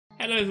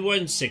Hello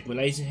everyone,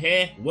 Sigmalator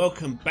here.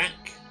 Welcome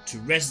back to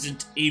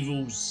Resident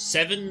Evil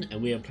 7,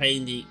 and we are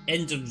playing the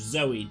End of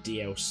ZOE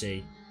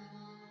DLC.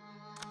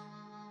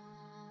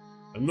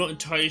 I'm not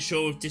entirely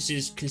sure if this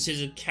is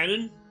considered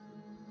canon,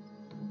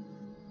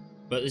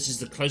 but this is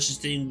the closest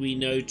thing we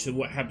know to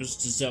what happens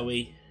to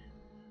ZOE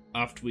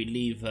after we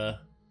leave her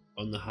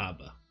on the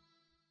harbour.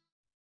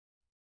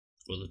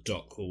 Or the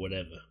dock, or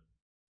whatever.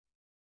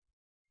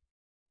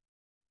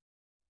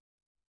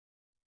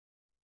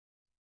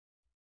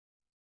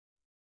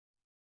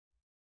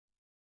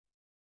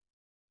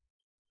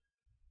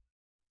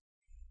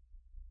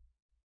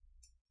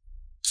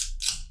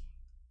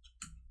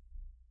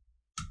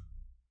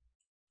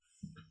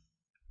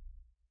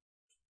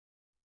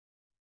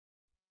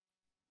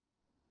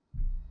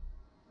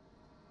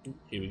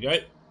 Here we go. I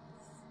had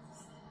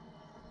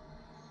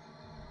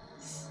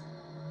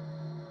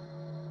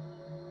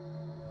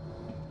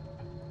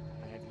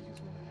to use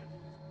one hand.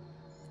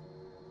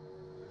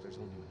 There's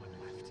only one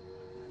left.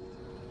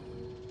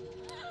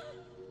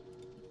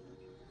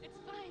 It's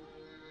fine.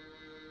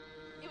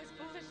 It was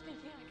foolish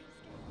thinking I could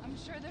escape. I'm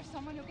sure there's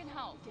someone who can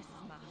help. This is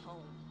my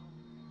home.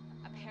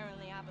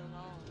 Apparently I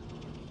belong.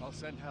 I'll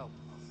send help.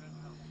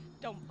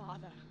 Don't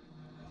bother.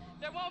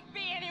 There won't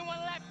be anyone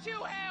left to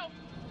help!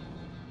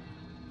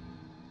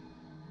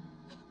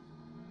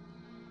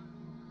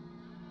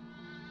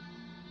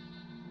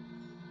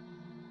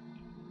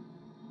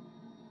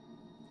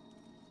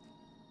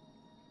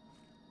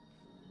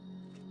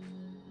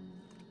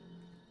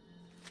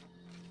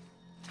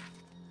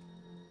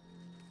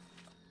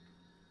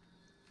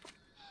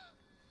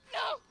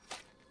 No!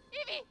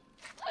 Evie!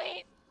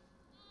 Please!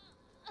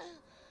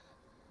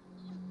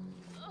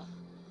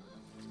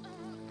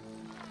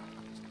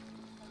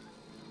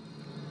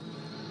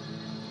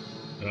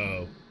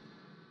 Oh.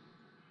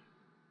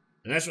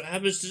 And that's what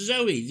happens to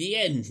ZOE, the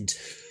end.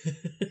 We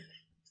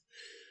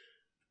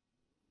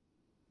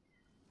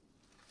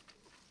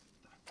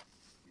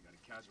got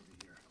a casualty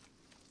here.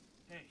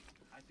 Hey,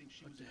 I think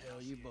she was. What the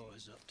hell you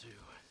boys up to?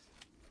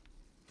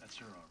 That's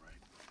her, all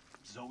right.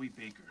 Zoe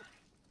Baker.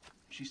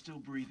 She's still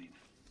breathing.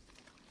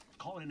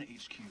 Call it in the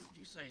HQ.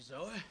 You say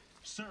Zoe?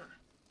 Sir,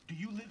 do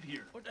you live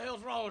here? What the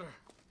hell's wrong with her?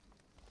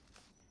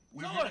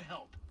 We're Zoe! here to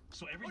help.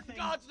 So What everything.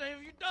 in God's name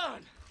have you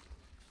done?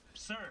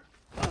 Sir.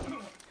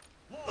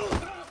 Whoa.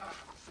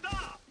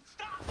 Stop!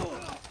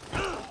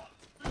 Stop!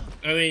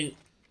 I mean,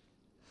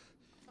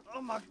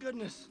 Oh my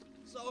goodness,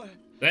 Zoe.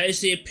 that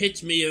is the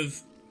epitome of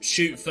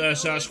shoot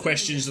first, ask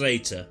questions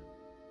later.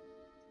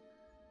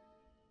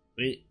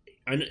 I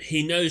mean,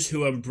 he knows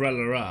who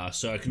Umbrella are,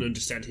 so I can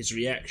understand his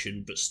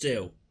reaction, but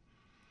still.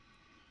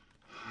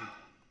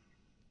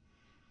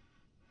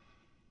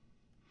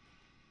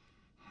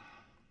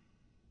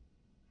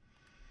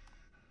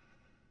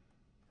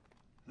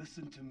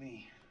 Listen to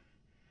me.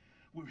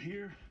 We're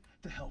here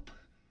to help.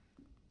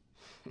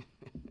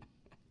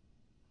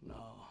 No,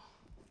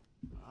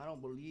 I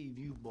don't believe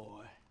you,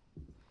 boy.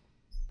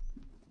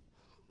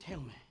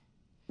 Tell me,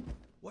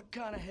 what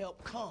kind of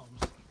help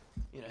comes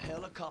in a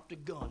helicopter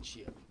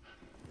gunship?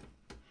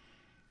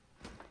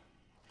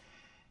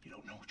 You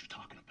don't know what you're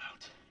talking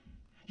about.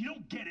 You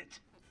don't get it.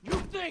 You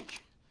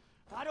think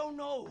I don't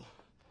know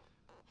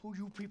who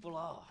you people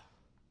are?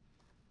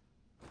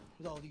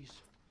 With all these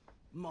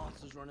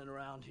monsters running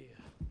around here.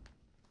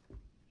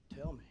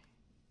 Tell me,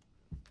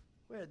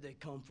 where'd they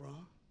come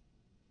from?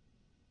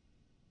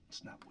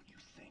 It's not what you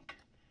think.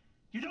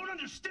 You don't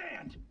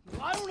understand.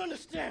 Well, I don't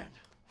understand.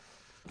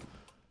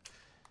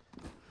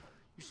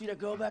 You see that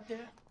girl back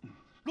there?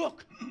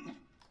 Look!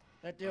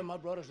 That there, my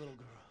brother's little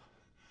girl.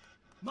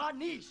 My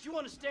niece, you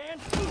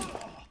understand?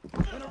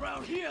 And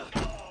around here,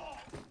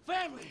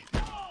 family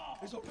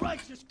is a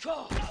righteous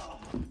cause.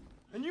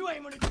 And you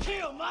ain't gonna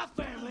kill my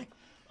family.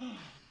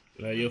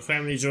 Well, your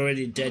family's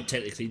already dead,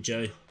 technically,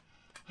 Joe.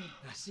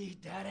 Now see,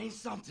 that ain't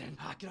something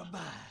I can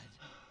abide.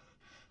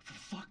 For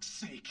fuck's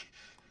sake.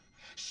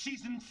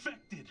 She's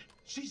infected.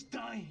 She's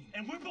dying.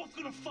 And we're both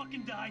gonna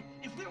fucking die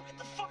if we don't get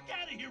the fuck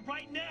out of here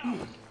right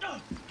now.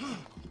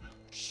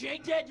 She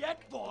ain't dead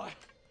yet, boy.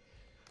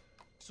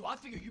 So I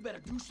figure you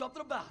better do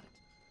something about it.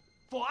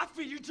 For I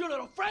feed you two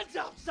little friends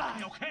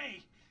outside.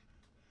 Okay.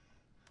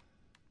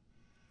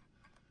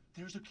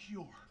 There's a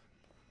cure.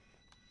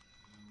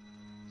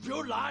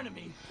 You're lying to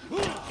me.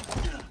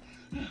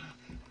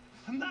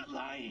 I'm not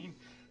lying.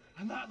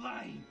 I'm not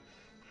lying.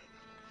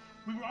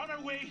 We were on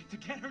our way to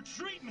get her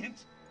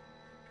treatment,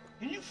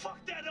 and you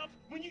fucked that up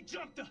when you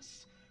jumped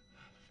us.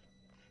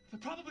 They're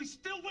probably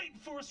still waiting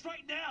for us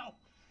right now.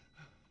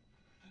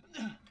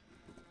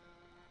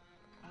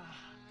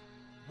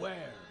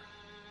 Where?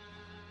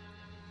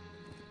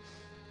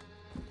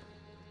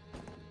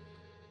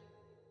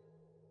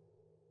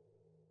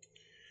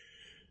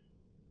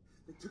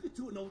 They took it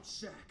to an old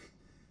shack,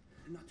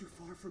 not too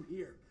far from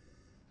here.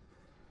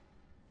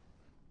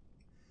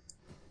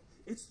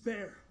 It's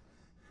there.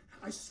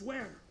 I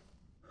swear.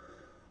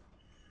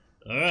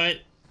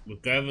 Alright, we'll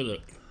go have a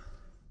look.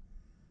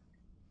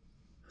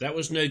 That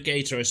was no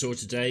gator I saw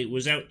today.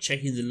 Was out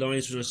checking the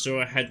lines when I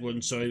saw I had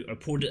one, so I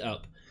pulled it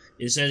up.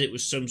 Instead, it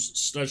was some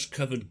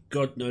sludge-covered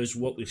god knows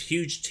what with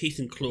huge teeth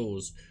and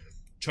claws.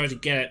 Tried to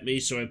get at me,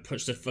 so I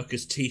punched the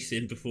fucker's teeth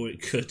in before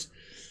it could.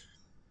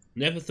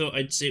 Never thought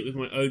I'd see it with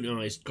my own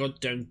eyes.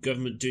 Goddamn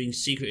government doing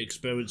secret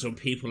experiments on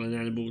people and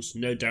animals,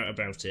 no doubt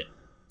about it.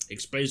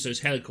 Explains those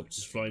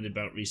helicopters flying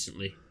about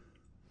recently.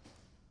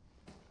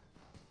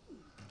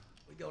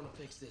 We're gonna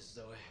fix this,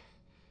 Zoe.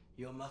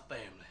 You're my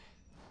family.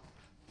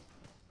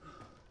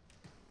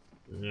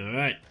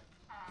 Alright.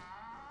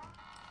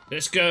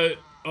 Let's go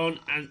on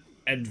an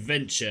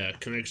adventure.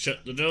 Can I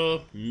shut the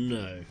door?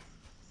 No.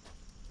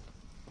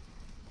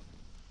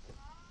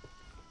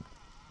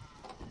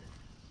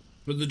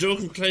 But the door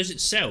can close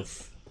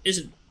itself.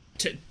 Isn't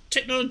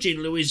technology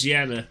in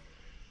Louisiana,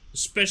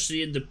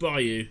 especially in the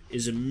bayou,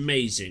 is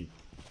amazing.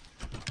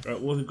 Right,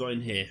 what have we got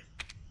in here?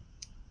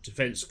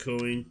 Defense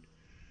coin.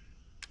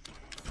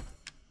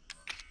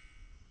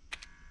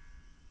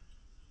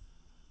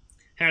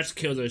 How to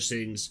kill those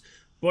things.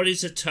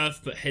 Bodies are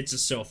tough, but heads are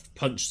soft.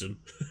 Punch them.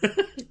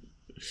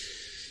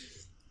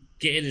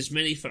 Get in as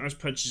many fast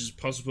punches as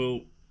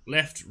possible.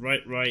 Left,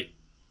 right, right.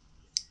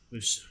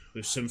 With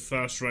some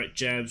fast right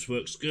jabs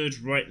works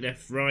good. Right,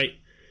 left, right.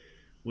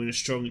 Then a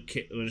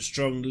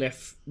strong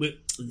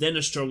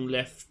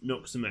left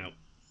knocks them out.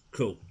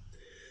 Cool.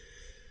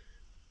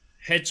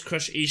 Heads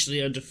crush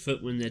easily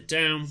underfoot when they're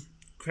down.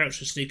 Crouch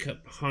and sneak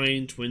up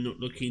behind when not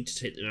looking to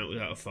take them out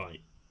without a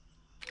fight.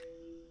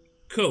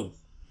 Cool.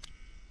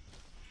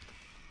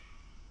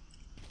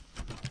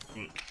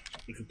 Right,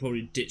 we can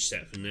probably ditch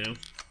that for now.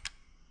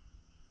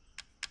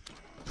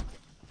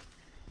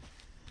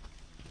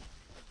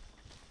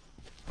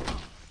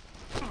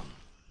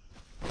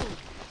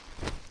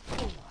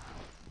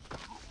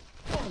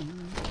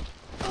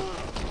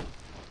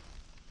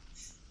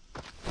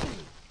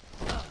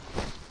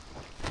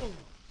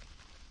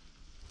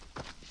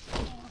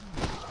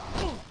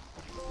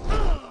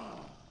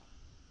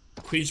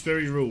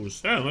 Queensberry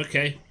rules. Oh,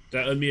 okay.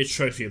 That earned me a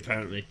trophy,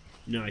 apparently.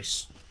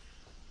 Nice.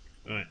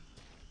 Alright.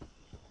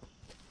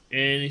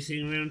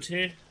 Anything around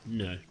here?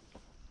 No.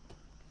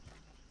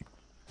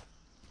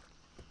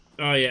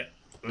 Oh, yeah.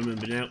 I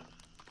remember now.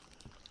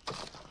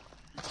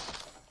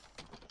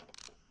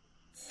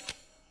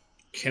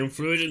 Chem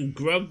fluid and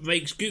grub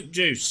makes goop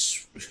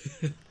juice.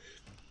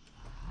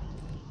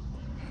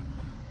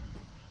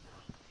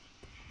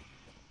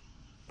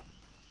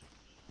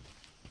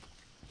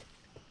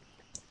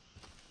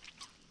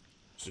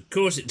 Of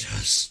course it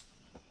does.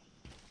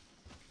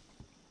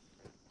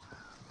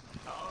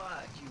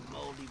 Alright, you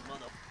moldy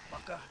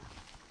motherfucker.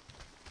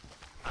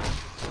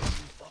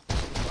 Fuck you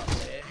up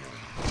there.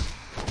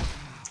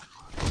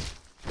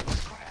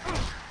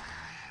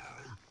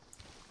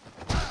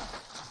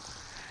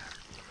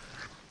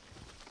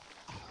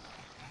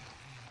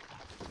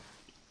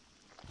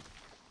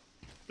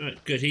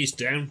 Right, good, he's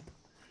down.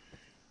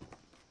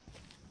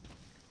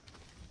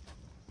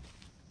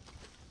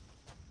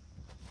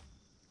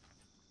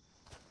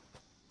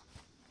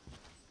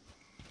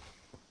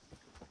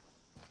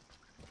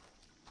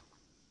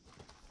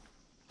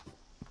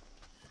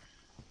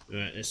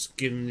 Right, let's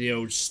give him the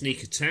old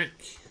sneak attack.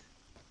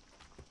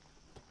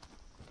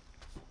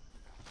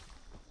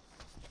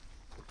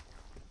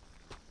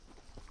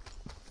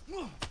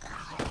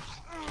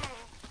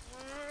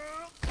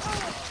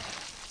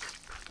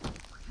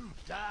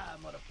 Die,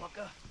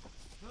 motherfucker.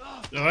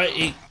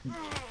 Alright,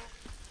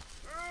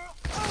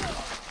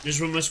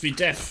 this one must be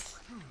deaf.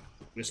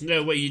 There's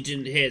no way you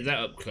didn't hear that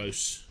up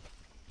close.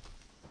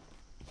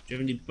 Do you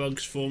have any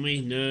bugs for me?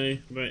 No.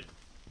 Right,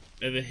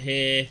 over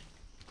here.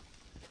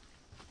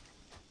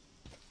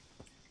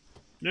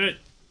 No.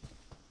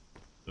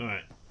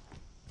 Alright.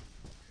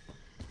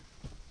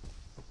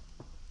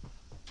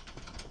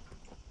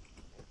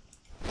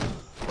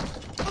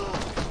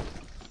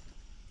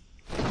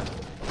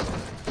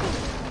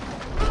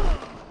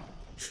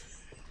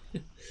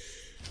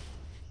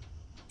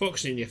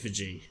 Boxing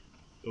effigy.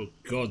 Oh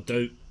god,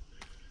 don't.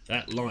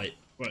 That light.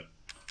 Right.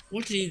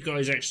 What do you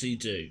guys actually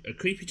do? A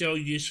creepy doll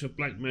used for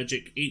black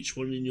magic. Each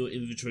one in your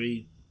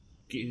inventory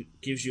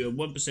gives you a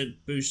 1%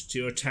 boost to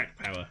your attack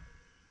power.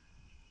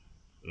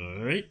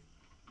 Alright.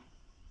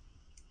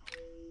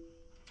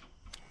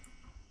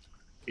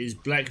 Is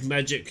black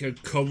magic a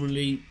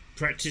commonly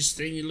practiced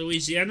thing in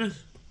Louisiana?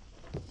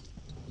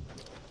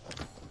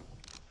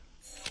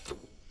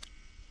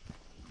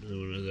 Another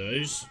one of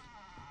those.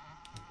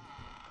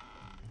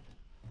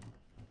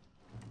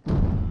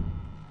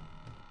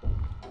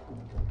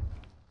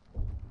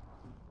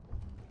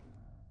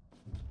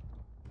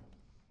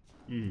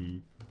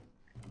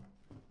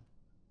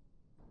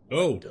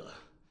 Oh,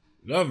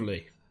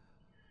 lovely.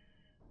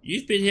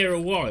 You've been here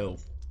a while.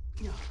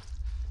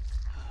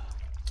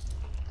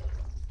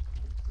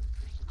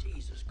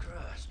 Jesus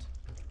Christ.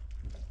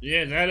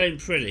 Yeah, that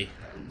ain't pretty.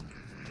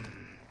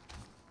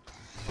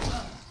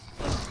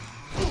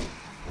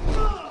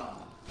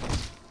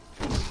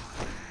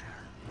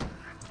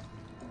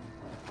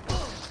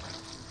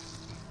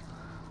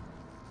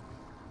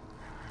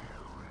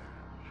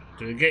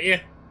 Did I get you?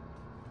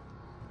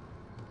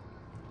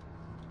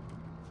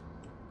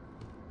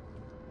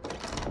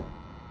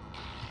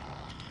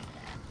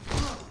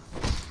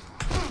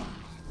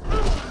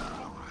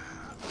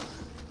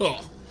 Oh.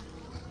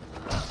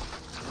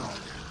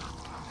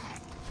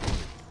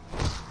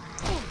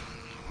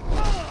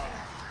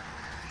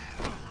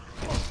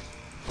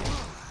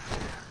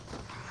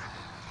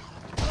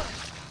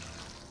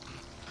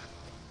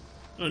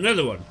 Oh,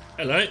 another one.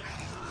 Hello.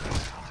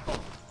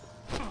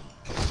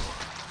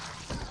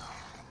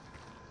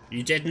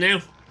 You dead now?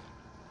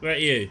 Where are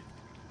you?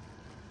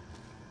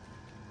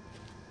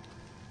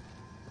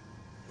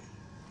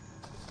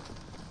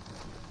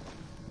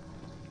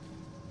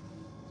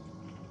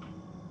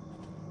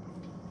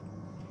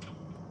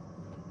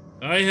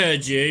 I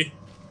heard you.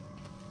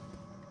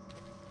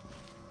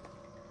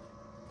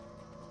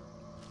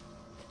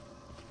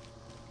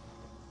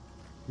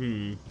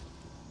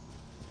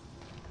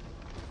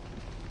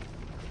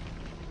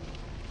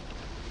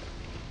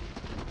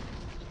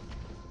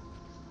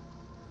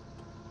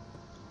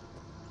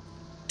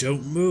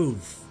 Don't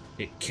move.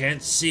 It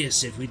can't see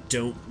us if we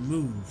don't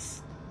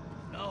move.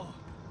 No.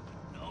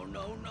 No,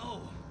 no,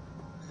 no.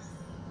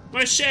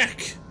 My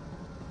shack!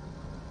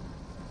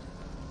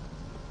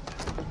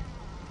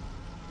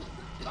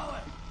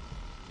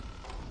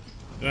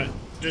 Right,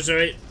 that's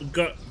alright.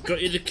 Got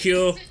you the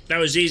cure. That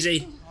was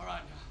easy. All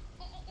right.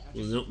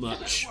 Well, not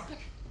much.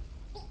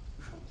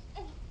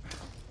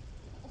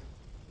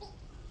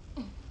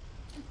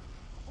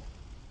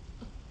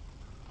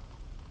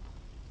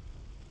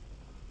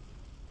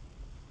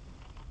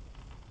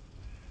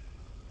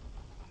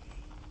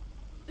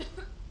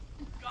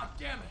 God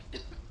damn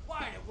it.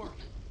 Why ain't it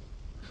working?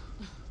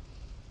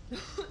 It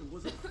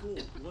wasn't full,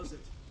 was it?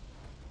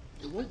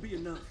 It won't be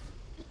enough.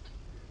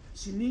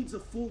 She needs a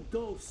full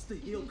dose to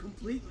heal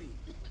completely.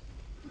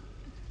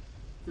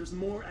 There's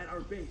more at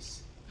our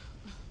base.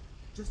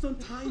 Just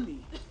untie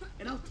me,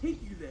 and I'll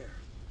take you there.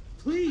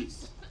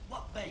 Please!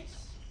 What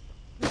base?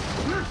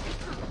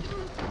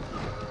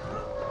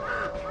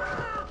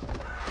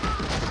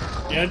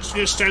 Yeah, I'm just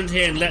gonna stand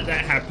here and let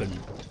that happen.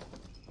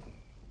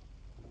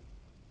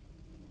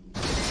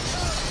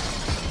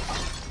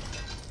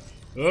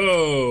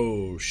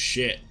 Oh,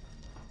 shit.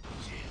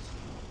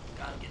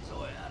 Gotta get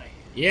Zoe out of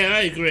here. Yeah,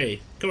 I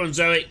agree. Come on,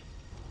 Zoe.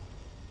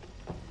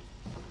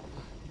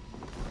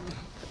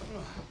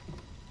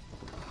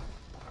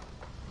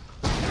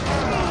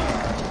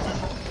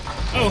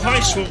 Oh, hi,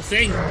 Swamp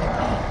Thing.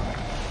 Gotta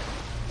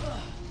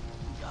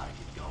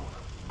get going.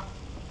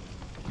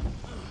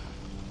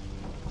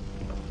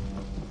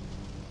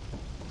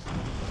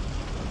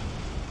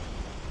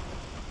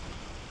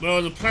 Well,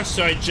 on the plus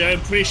side, Joe,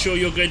 I'm pretty sure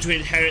you're going to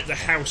inherit the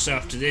house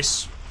after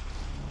this.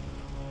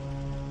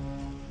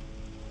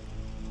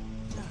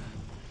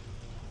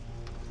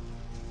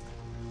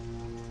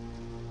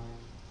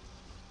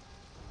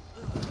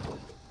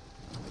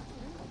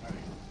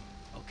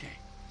 Okay.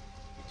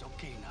 It's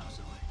okay now,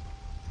 Zoe.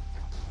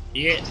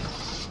 Yeah.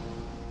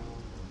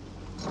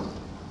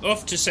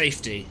 Off to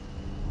safety.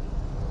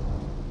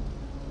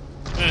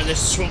 Ah,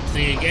 this Swamp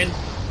Thing again.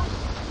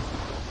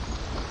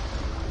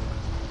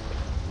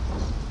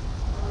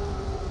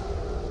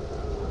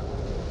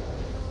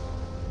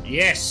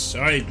 Yes,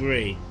 I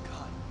agree.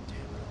 God damn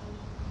it.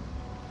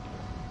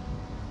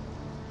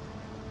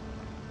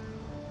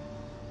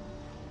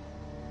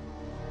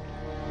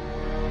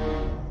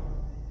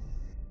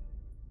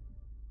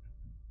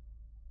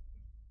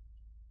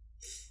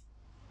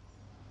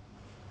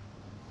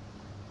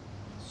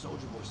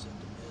 Soldier Boy said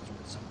the meds were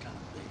at some kind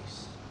of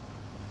base.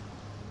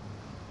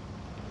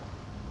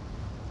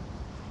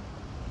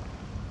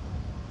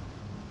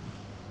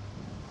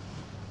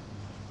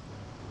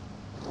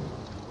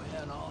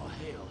 Where in all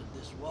hell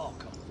did this wall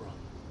come from?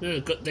 Yeah,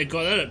 they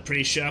got that up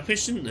pretty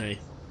sharpish, didn't they?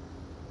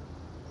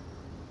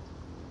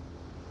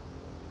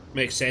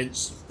 Makes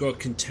sense. Got to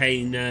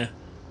contain the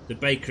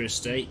Baker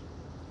estate.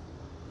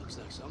 Looks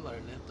like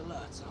somebody left the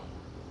lights on.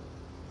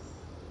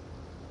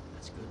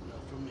 That's good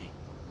enough for me.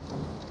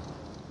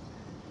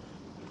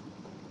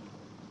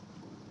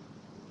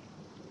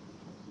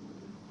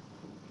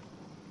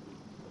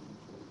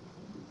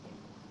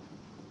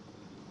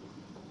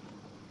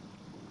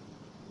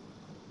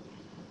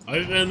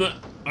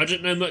 I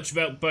don't know much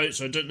about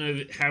boats. I don't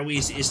know how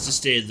easy it is to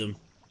steer them.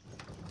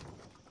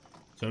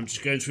 So I'm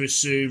just going to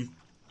assume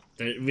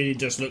that it really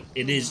does look.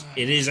 It is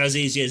as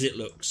easy as it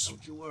looks.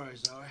 Don't you worry,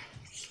 Zoe.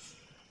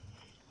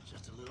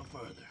 Just a little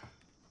further.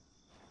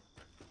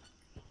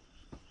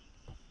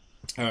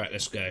 All right,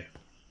 let's go.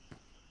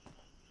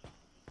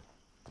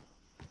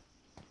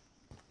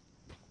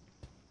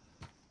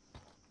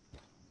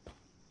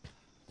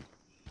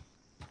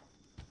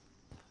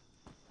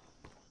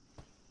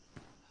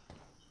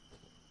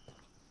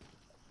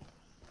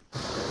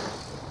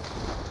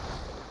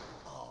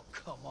 Oh,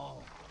 come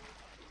on.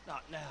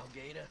 Not now,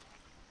 Gator.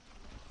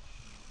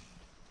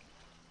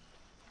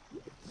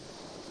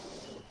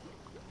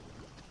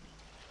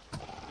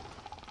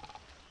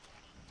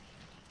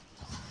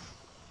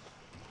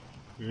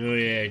 Oh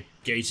yeah,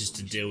 gators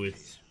to deal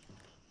with.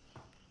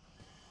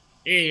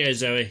 Here you go,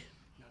 Zoe.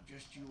 Now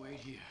just you wait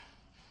here.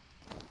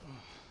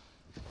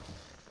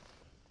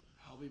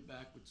 I'll be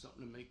back with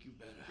something to make you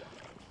better.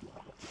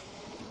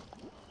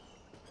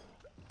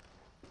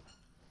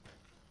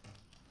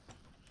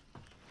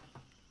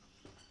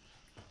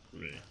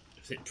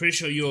 Pretty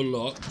sure you're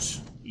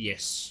locked.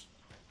 Yes.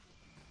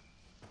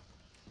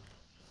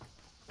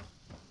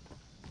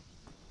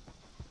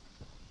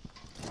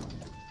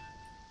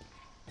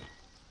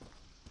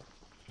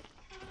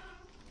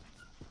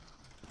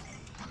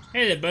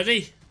 Hey there,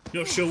 buddy.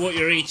 Not sure what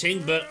you're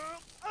eating, but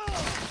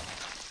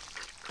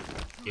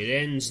it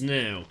ends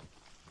now.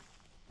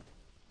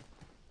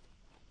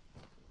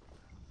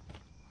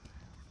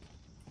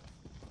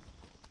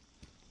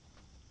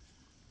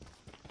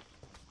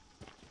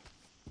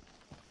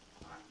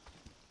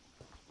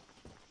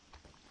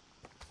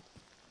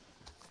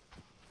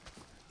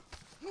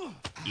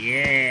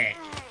 Yeah.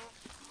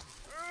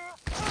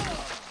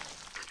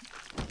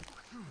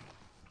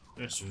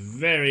 That's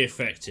very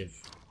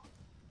effective.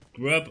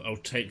 Grub, I'll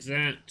take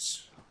that.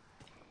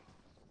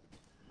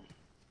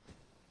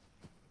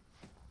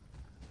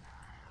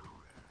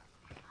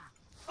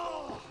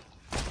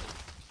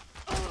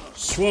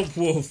 Swamp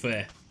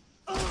warfare.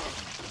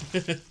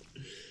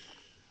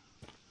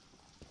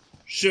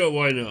 Sure,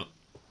 why not?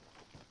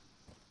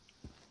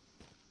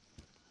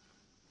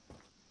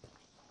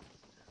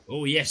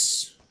 Oh,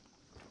 yes.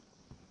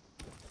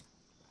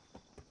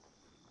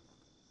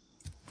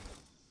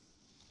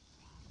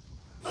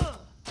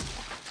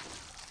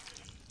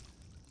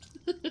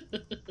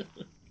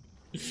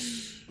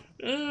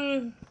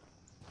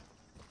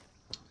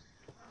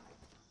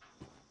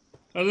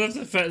 I love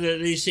the fact that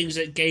these things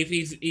that gave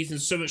Ethan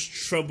so much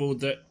trouble,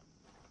 that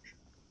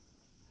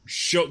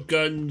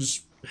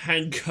shotguns,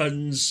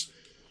 handguns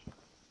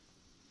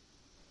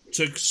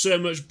took so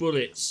much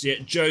bullets,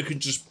 yet Joe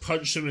could just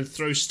punch them and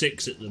throw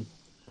sticks at them.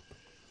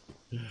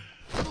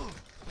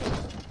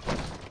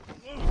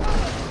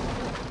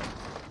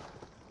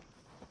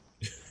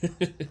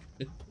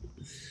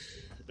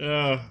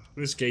 Oh,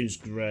 this game's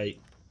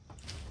great.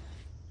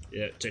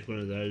 Yeah, take one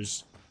of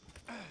those.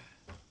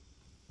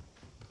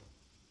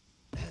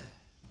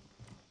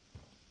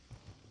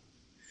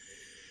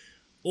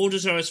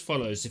 Orders are as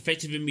follows.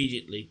 Effective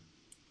immediately.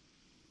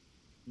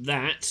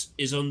 That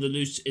is on the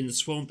loose in the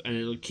swamp, and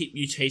it'll keep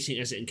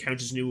mutating as it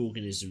encounters new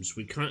organisms.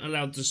 We can't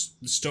allow the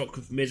stock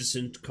of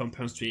medicine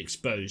compounds to be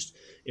exposed.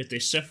 If they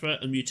suffer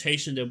a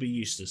mutation, they'll be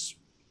useless.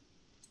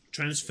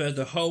 Transfer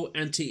the whole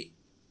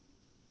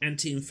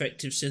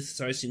anti-infective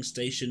synthesizing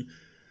station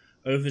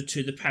over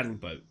to the paddle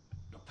boat.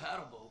 The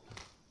paddle boat?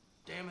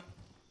 Damn it.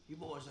 You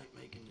boys ain't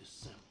making this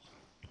simple.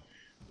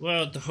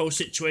 Well, the whole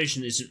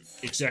situation isn't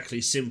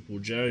exactly simple,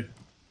 Joe.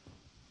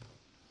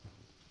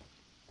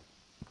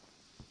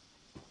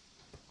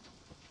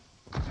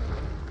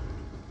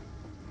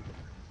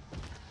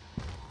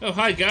 Oh,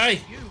 hi, guy. You.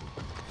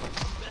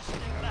 Best thing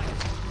back.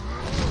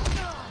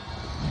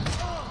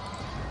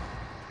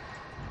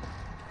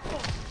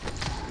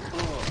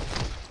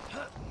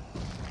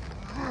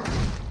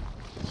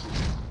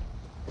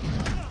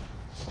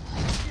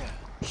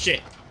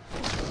 Shit.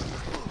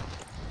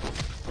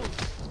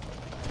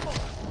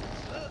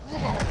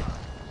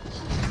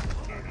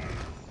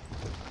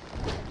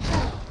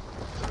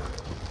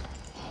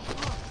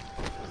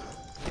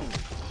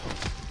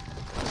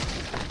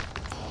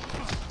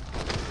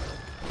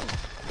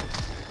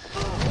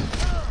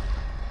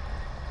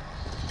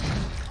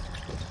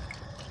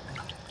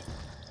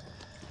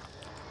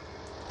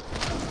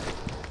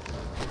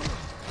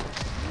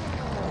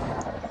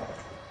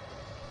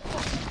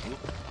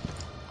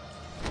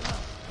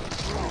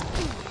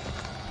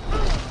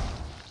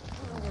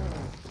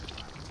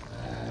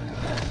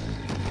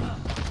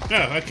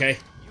 Oh, okay.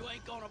 You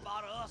ain't gonna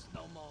bother us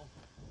no more.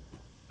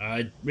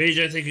 I really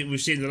don't think we've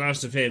seen the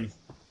last of him.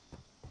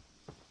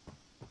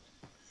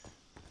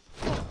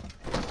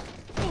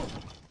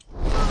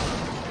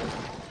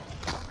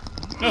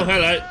 Oh,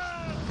 hello.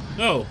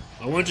 Oh,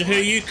 I wonder who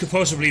you could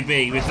possibly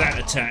be with that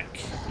attack.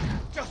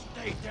 Just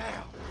stay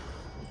down.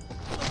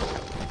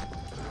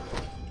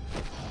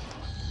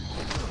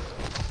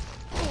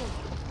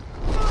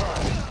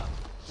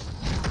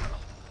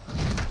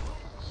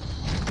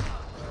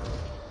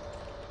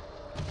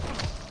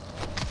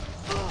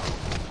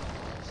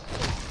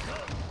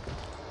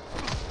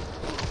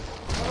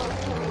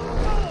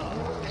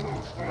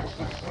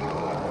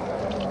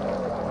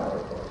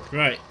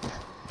 Right.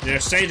 Now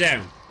stay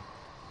down.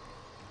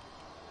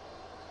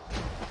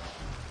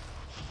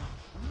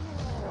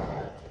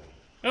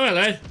 Oh,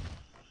 hello.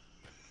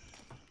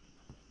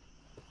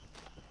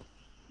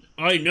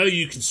 I know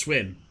you can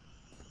swim.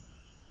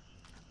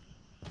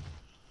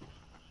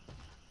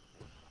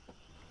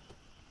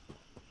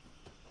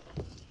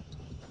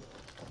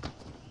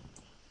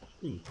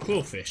 Ooh,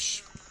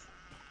 clawfish.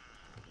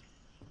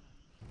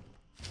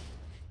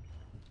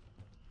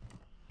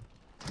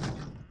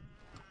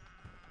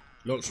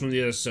 Locked from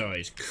the other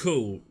side.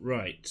 Cool,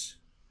 right.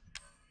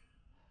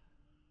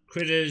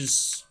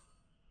 Critters.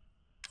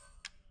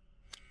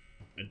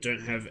 I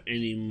don't have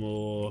any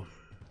more.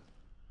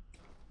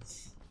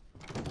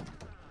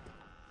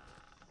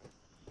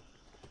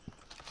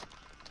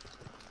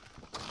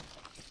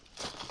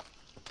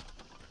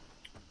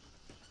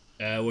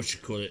 What you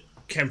call it?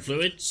 Chem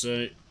fluid,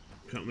 so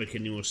can't make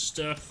any more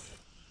stuff.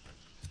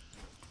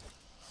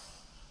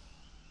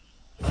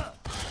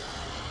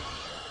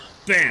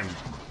 Bam!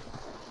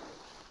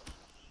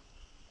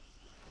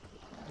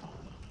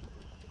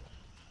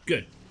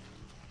 Good.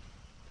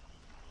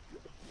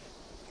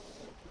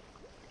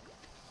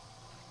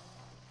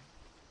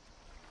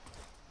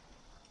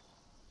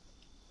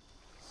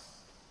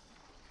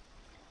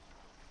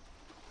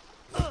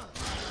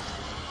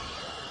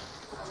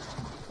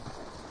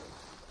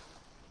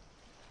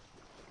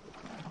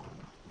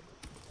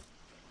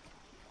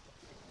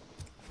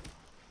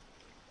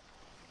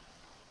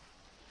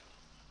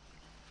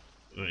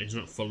 Right, he's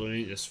not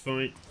following it, that's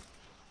fine.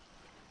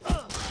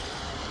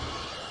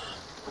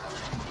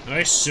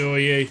 I saw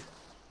you.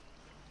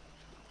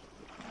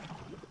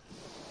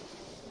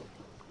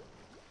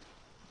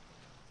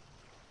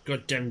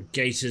 Goddamn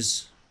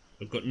gators.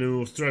 I've got no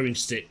more throwing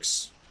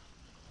sticks.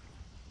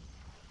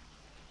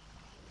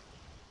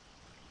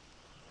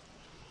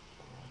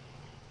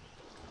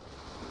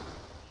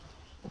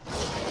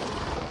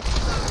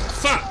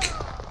 Fuck!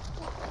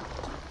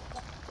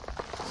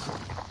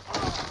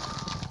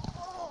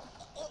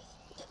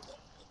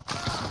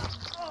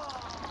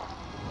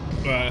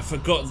 Right, I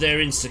forgot their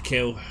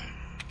insta-kill.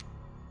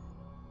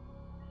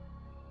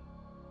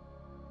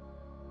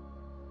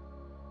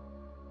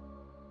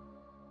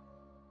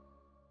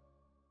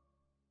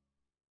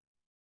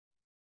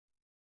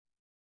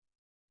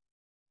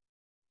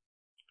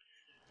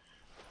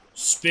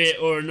 Spear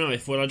or a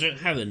knife? Well, I don't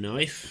have a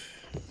knife.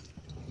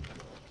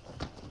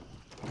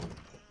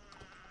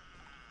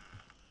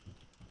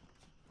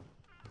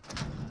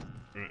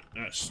 Right,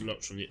 that's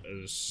locked on the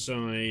other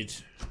side.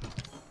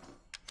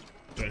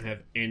 Don't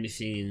have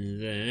anything in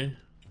there.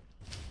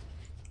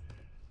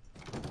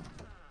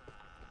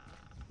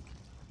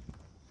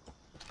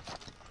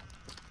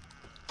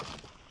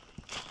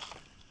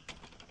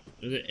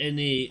 Are there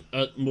any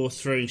more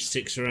throwing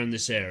sticks around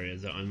this area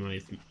that I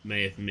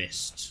may have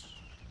missed?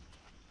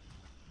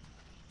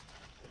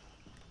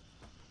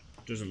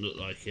 Doesn't look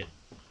like it.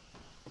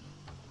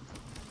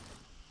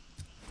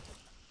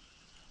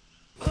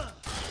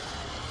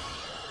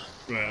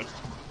 Right, I'll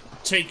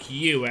take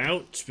you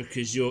out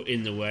because you're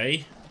in the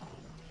way.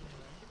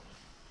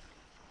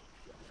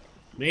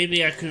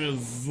 Maybe I can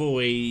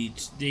avoid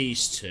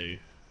these two.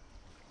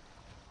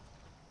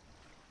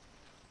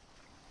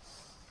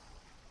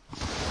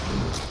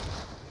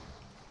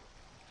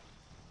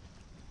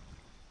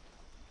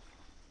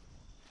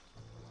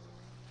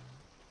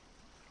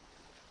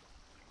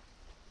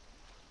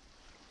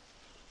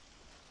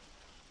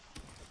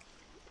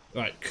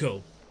 Right,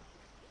 cool.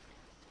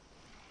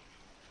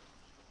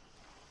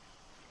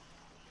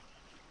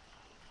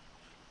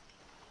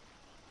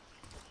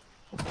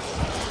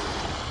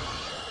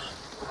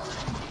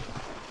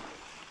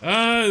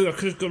 Oh, I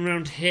could have gone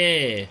around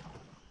here.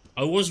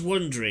 I was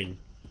wondering.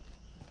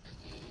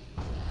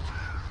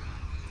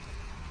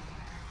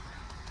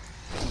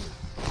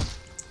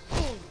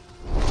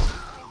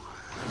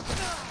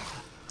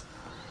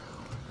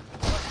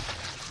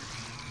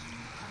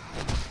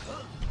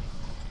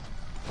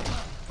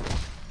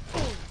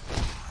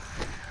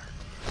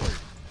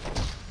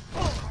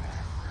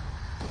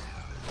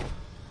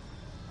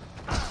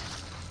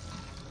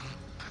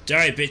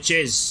 Die,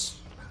 bitches!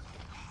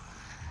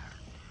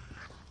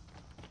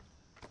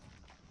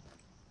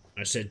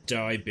 I said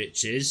die,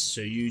 bitches,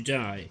 so you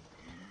die.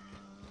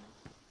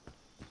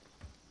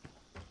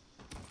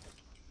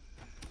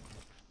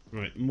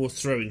 Right, more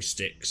throwing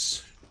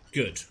sticks.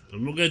 Good.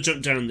 I'm not going to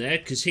jump down there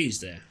because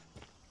he's there.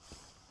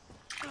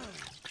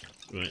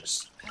 Right,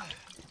 let's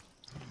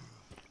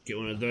get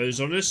one of those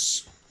on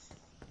us.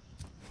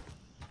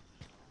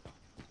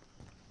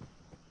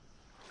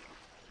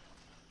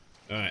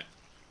 Alright.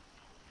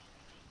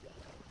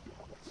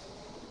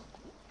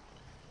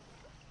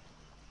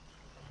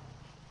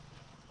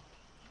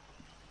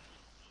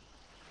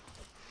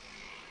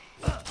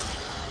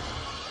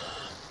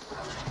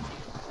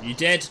 You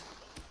dead?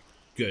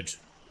 Good.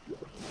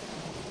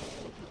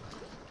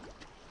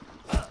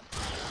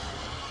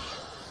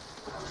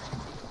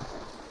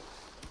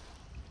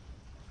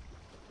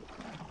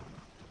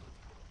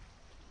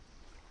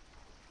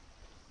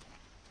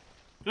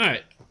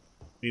 Alright.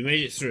 We made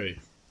it through.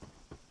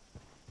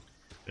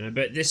 And I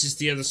bet this is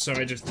the other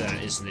side of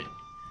that, isn't it?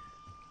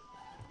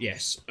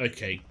 Yes.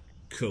 Okay.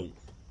 Cool.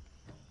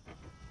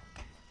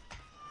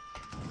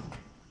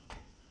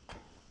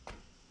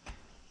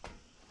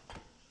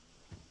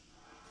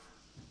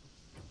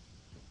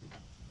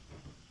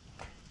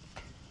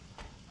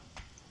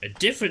 A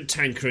different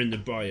tanker in the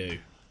bio.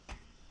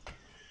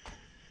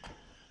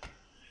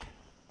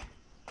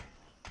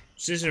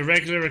 Is this a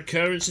regular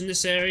occurrence in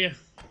this area?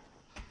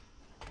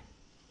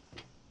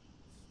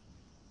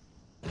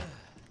 I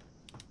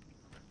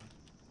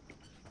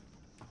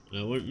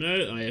won't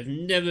know. I have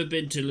never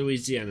been to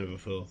Louisiana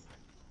before.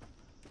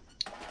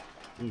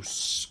 Oh,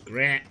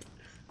 scrap.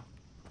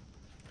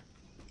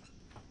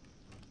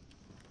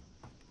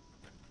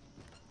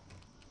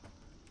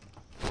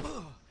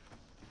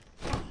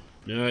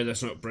 No,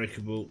 that's not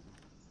breakable.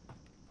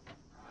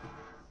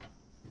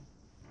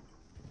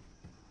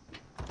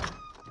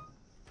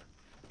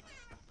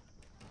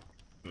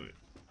 Right.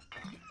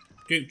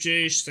 Goop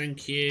juice,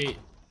 thank you.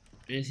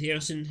 Anything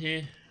else in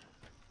here?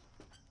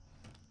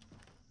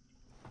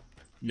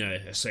 No,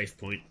 a safe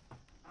point.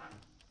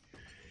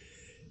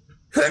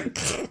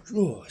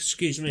 Oh,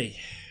 excuse me.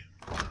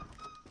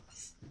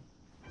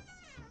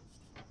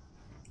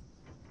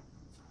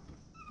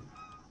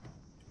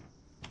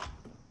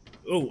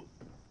 Oh.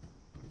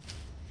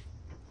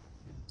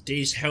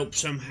 These help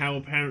somehow,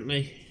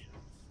 apparently.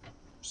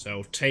 So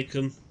I'll take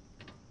them.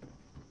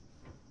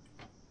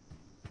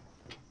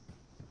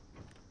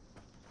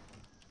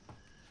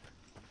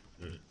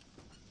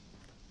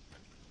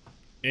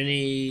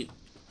 Any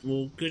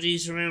more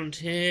goodies around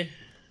here?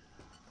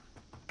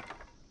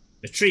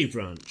 A tree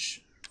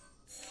branch.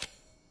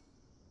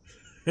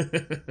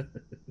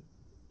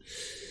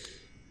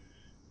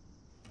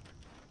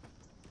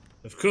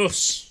 Of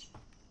course.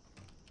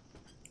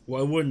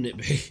 Why wouldn't it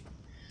be?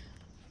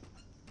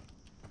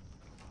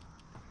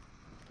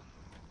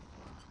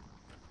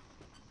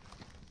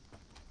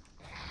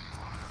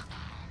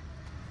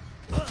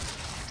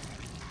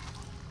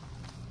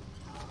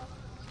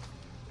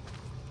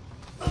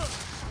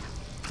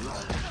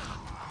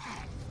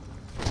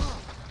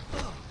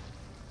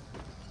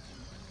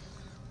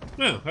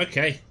 Oh,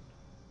 okay.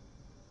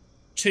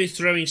 2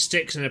 throwing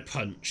sticks and a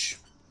punch.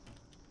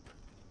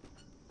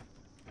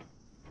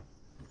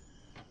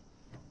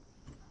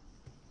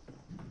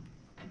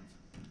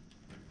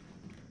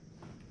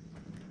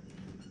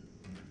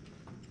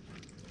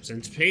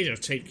 Centipede, I'll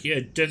take you. I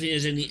don't think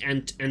there's any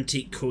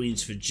antique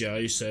coins for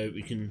Joe, so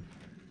we can...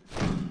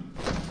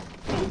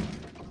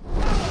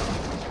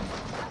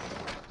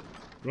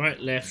 Right,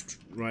 left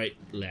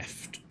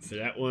for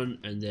that one,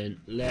 and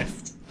then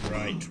left,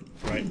 right.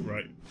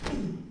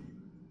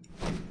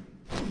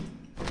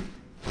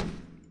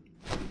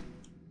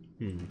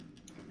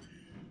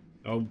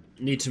 I'll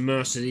need to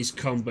master these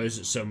combos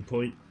at some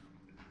point.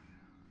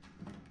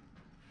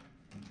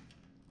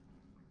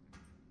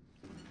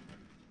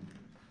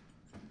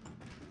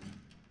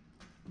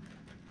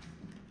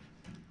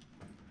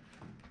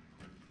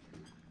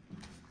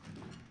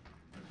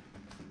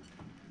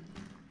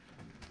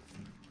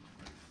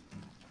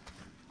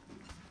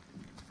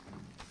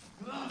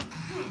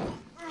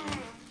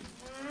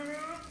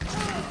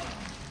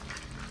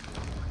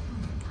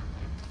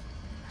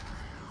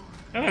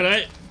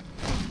 Hello.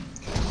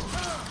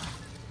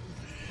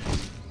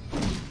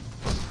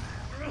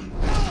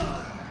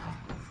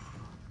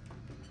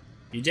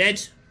 You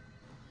dead?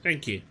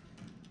 Thank you.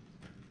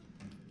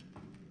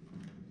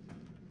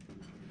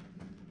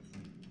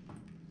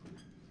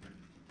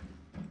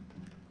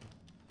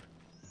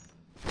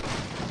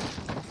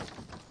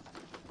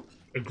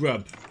 A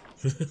grub.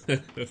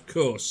 Of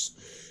course.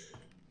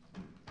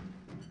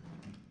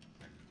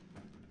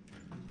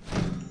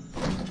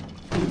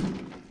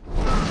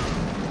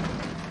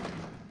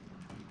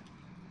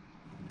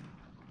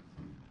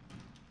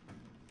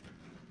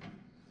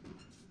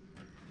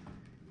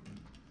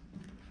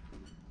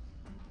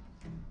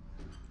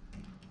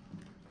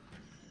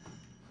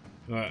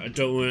 Right, I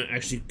don't want to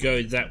actually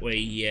go that way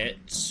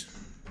yet.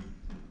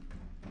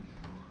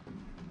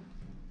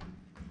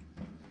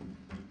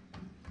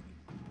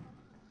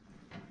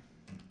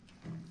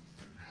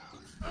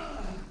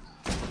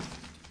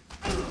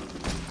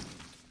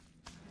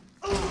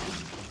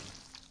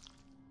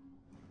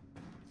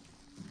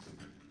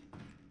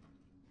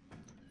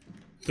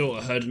 Thought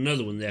I heard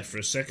another one there for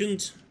a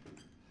second.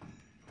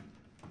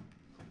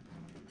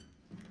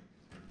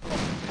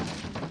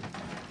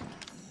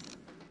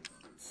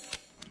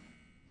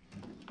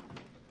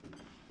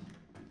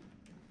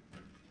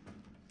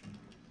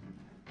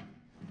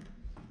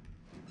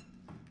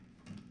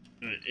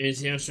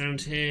 Anything else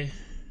around here?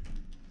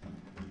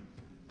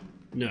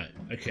 No.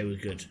 Okay, we're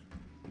good.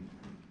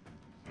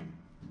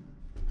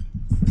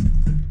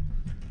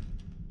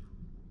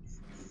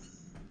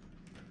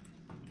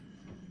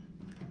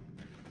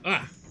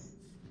 Ah!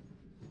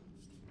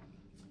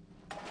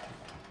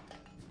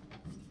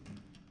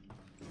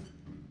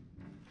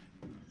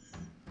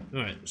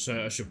 Alright,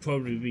 so I should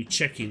probably be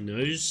checking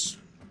those.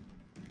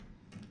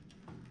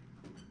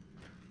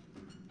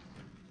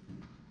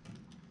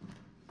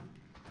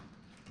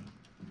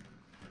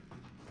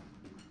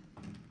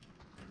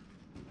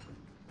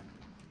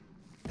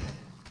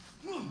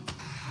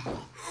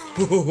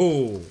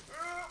 Whoa.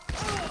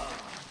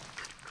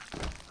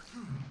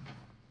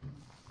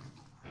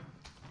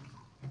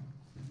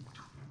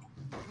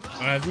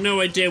 I have no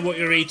idea what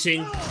you're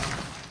eating.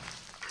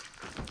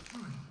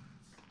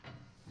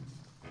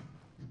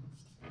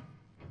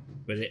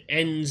 But it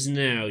ends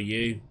now,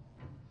 you.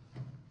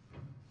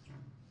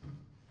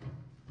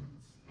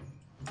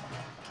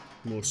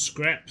 More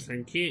scrap,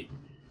 thank you.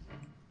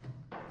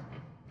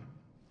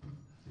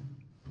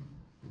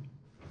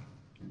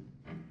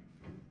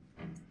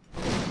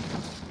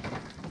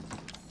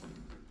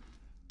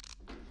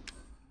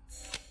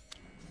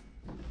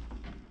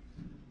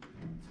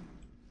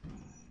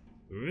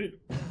 Alright.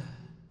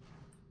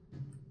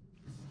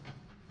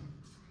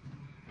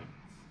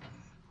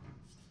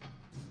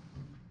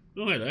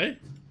 Oh, hello.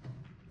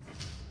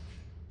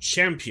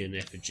 Champion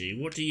effigy.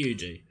 What do you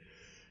do?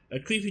 A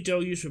creepy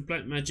doll used for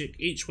black magic.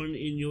 Each one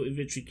in your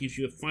inventory gives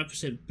you a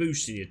 5%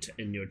 boost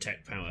in your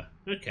attack power.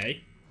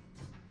 Okay.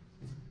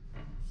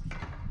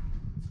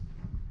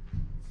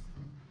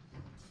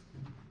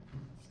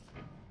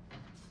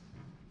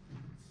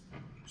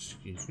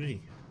 Excuse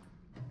me.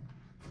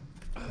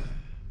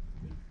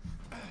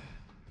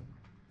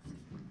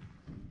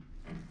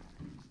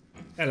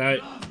 Hello.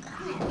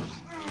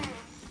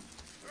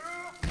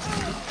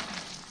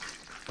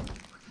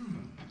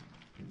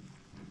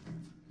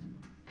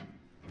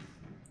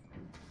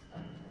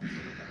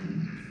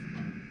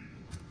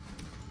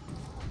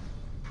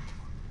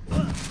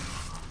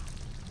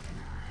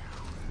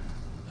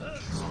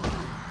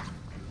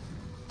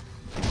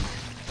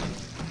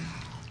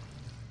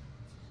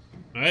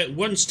 Alright,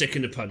 one stick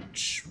and a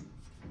punch.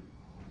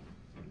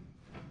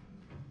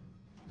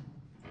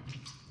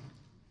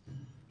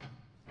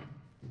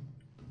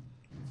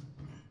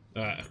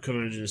 Alright, I've come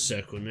around in a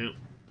circle now.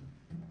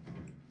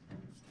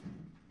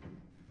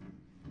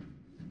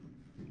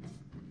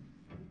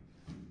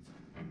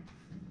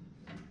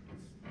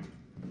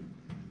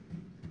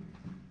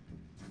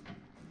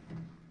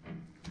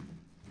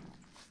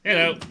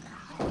 Hello.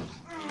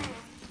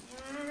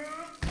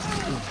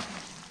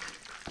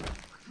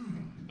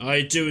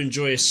 I do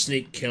enjoy a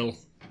sneak kill.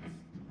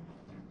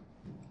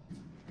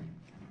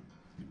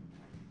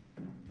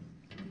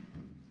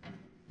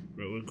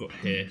 Right, we've got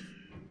here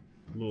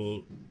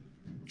more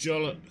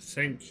jollop,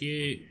 thank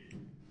you.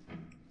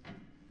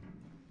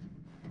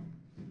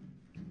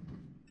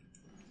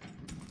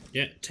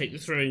 Yeah, take the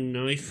throwing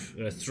knife,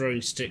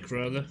 throwing stick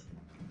rather.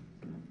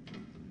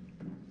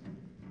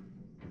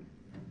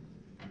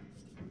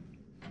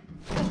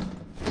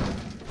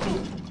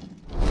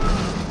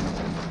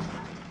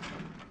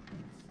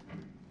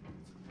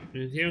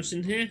 Anything else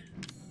in here?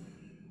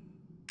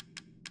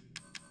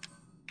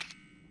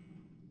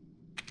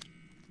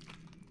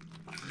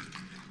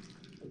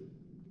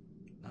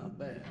 Not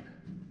bad.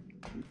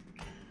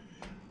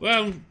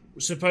 Well,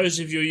 suppose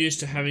if you're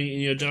used to having it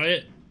in your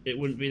diet, it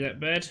wouldn't be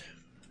that bad.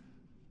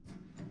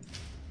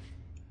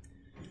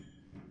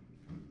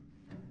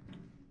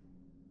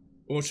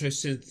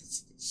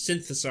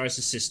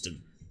 Auto-synthesizer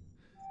system.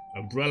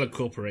 Umbrella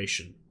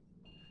Corporation.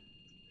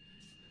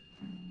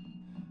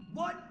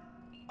 What?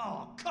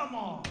 Oh, come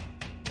on!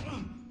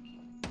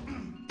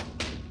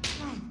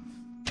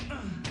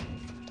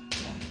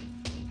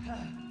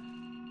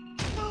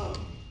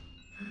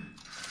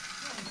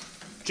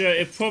 Joe,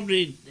 it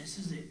probably... This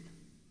is it.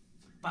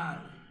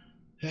 Finally.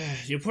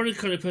 You're probably the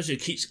kind of person who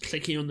keeps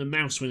clicking on the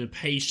mouse when a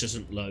page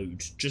doesn't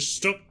load. Just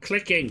stop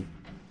clicking.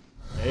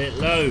 Let it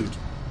load.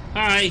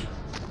 Hi!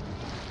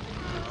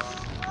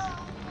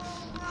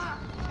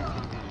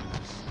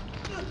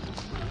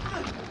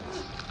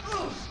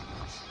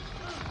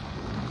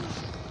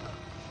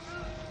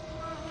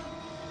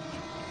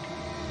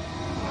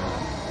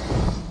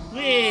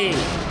 Whee!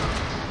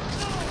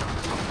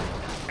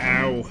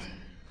 Ow.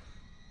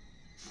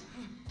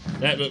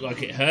 That looked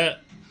like it hurt.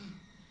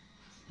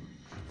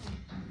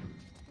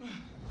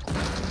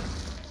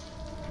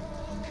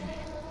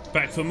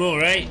 Back for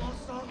more, eh?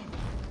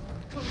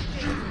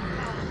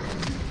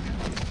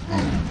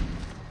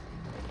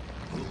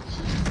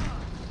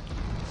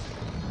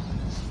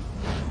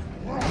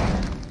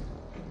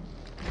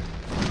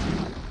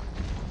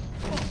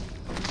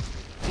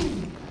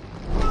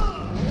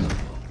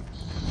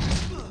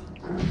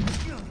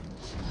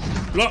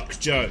 Block,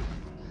 Joe.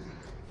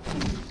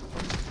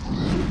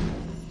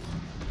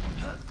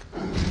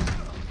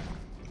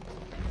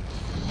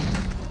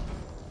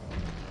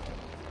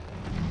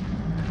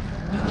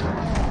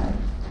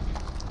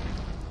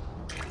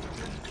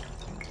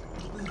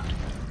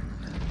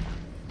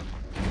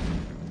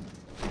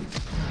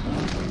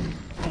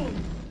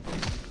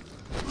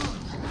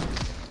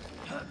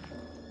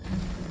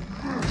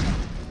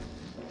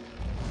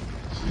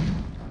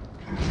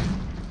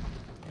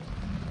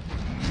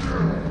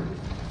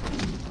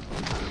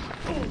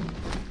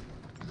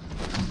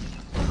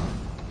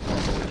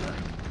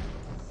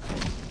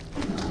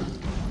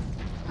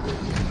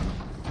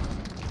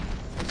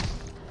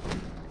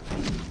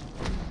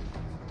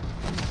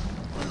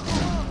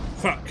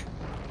 Fuck.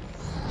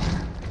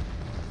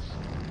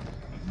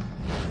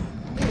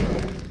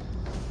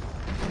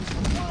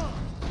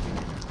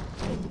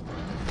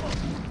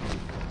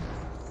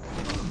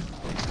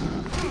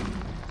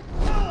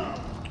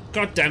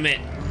 God damn it.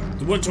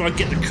 The one time I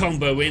get the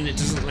combo in, it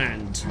doesn't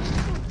land.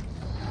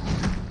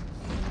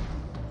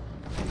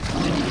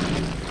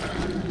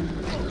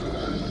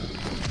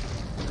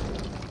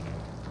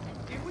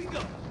 Here we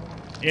go.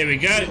 Here we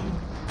go.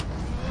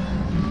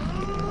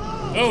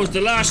 Oh, it's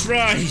the last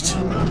ride.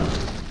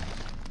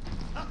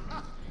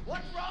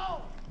 What's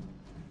wrong?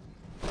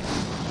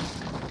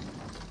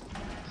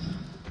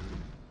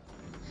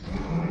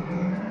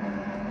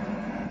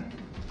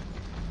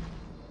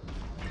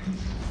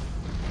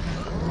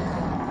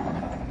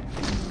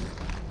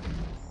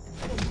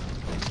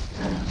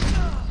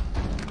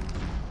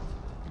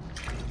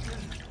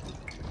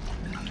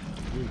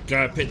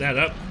 Glad I picked that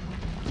up.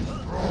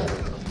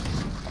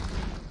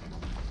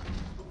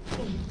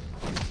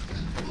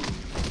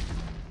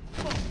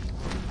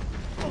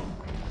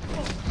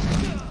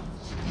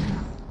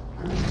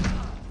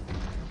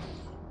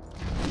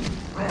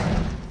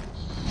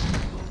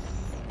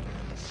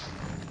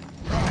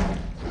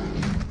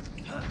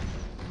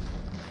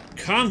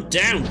 Calm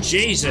down,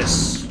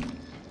 Jesus!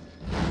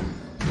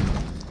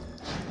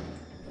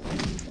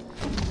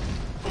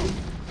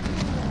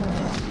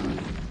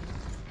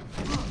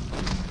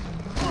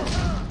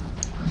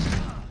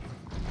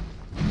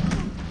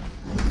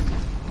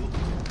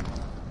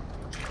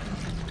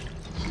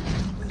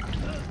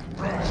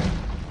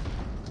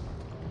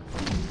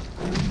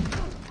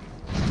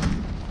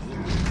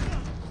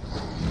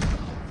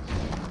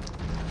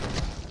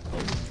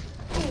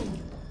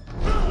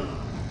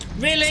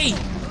 Really?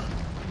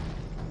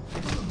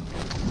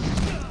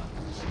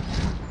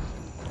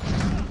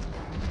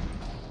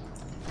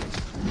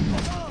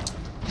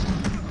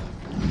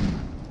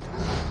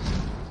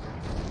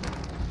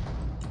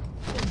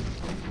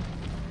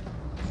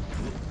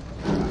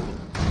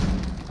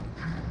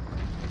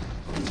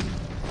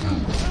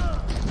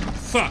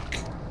 Fuck.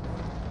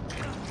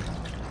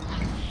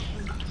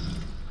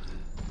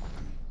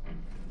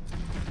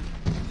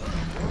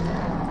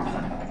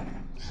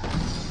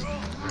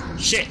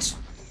 Shit.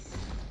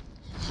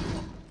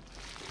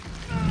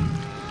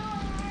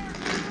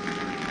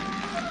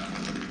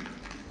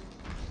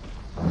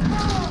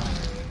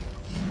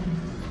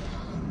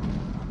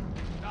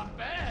 Not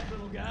bad,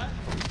 little guy.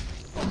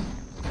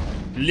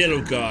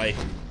 Little guy.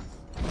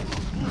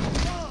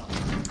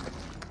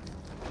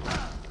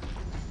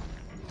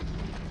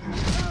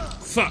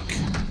 Fuck.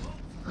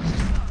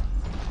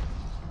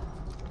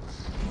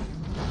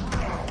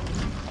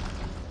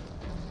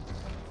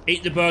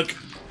 Eat the bug.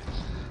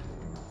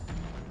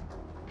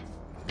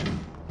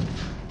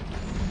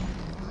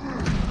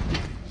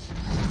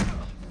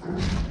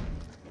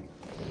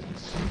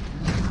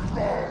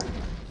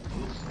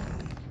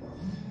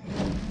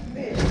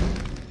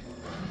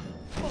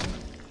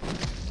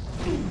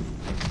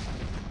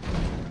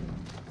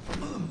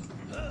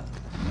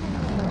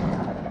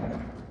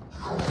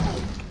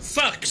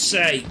 Fuck's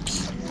sake!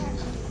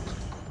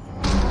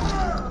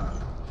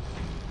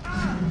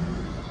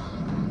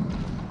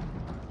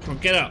 Come on,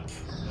 get up.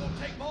 Won't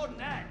take more than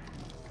that.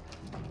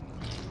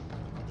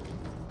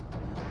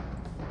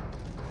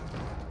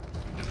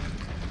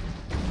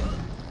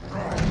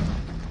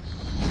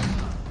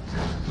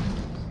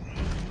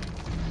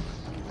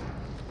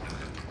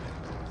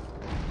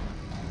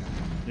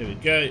 There we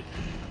go.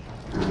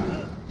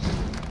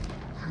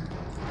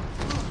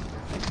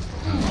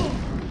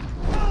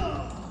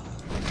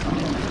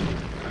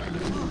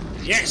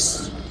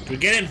 Yes! Can we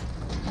get him?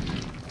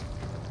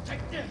 Take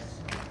this.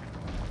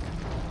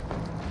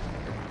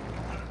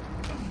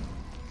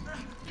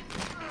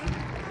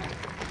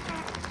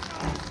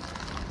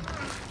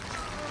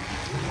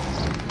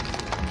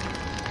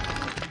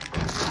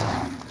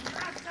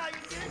 That's how you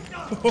get it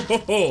done. Ho, ho,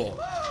 ho.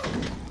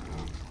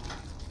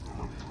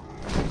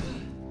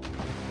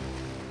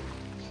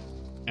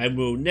 And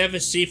we'll never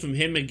see from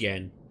him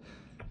again.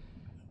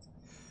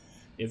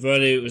 If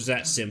only it was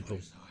that simple.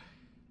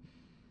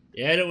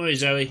 Yeah, don't worry,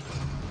 Zoe.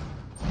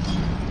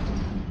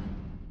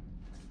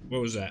 What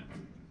was that?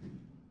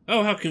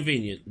 Oh, how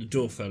convenient. The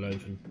door fell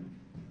open.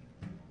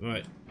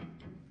 Right.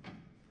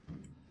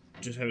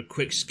 Just have a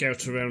quick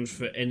scout around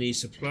for any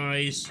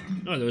supplies.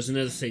 Oh, there was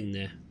another thing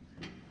there.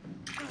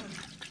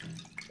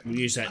 We'll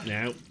use that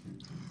now.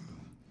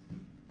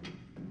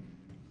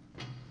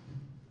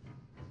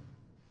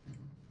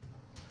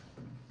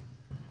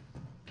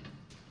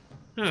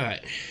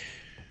 Alright.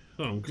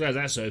 Well, I'm glad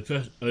that's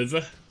over.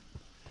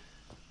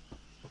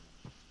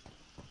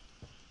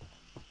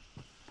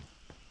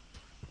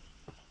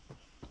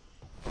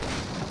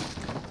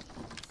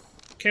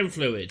 Chem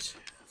fluid.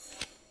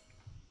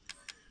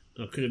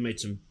 I could have made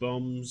some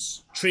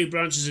bombs. Tree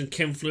branches and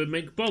chem fluid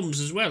make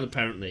bombs as well,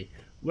 apparently.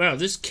 Wow,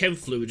 this chem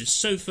fluid is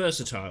so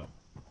versatile.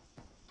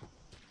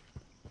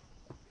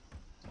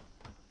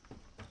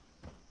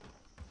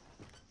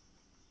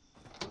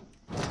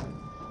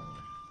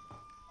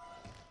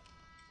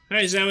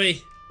 Hey,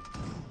 Zoe.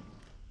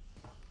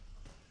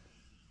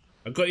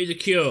 I got you the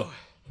cure.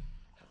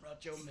 I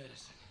brought your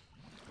medicine.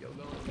 You're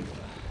going to be fine.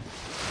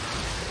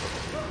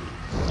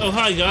 Oh,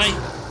 hi, guy.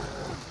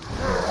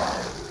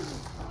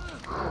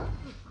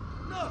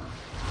 No!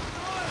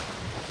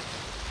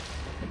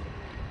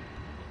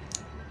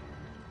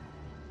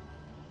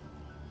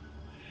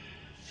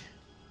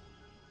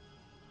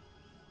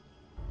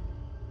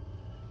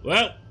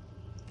 Well,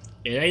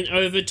 it ain't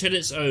over till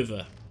it's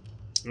over.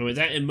 And with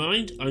that in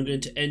mind, I'm going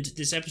to end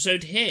this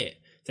episode here.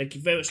 Thank you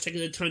very much for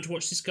taking the time to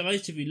watch this,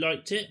 guys. If you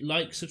liked it,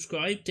 like,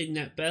 subscribe, ding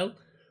that bell.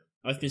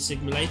 I've been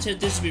Sigma Later.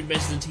 This has been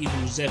Resident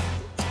Evil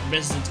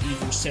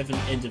 7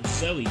 End of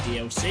ZOE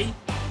DLC.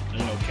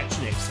 And I'll catch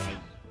you next time.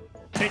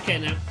 Take care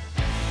now.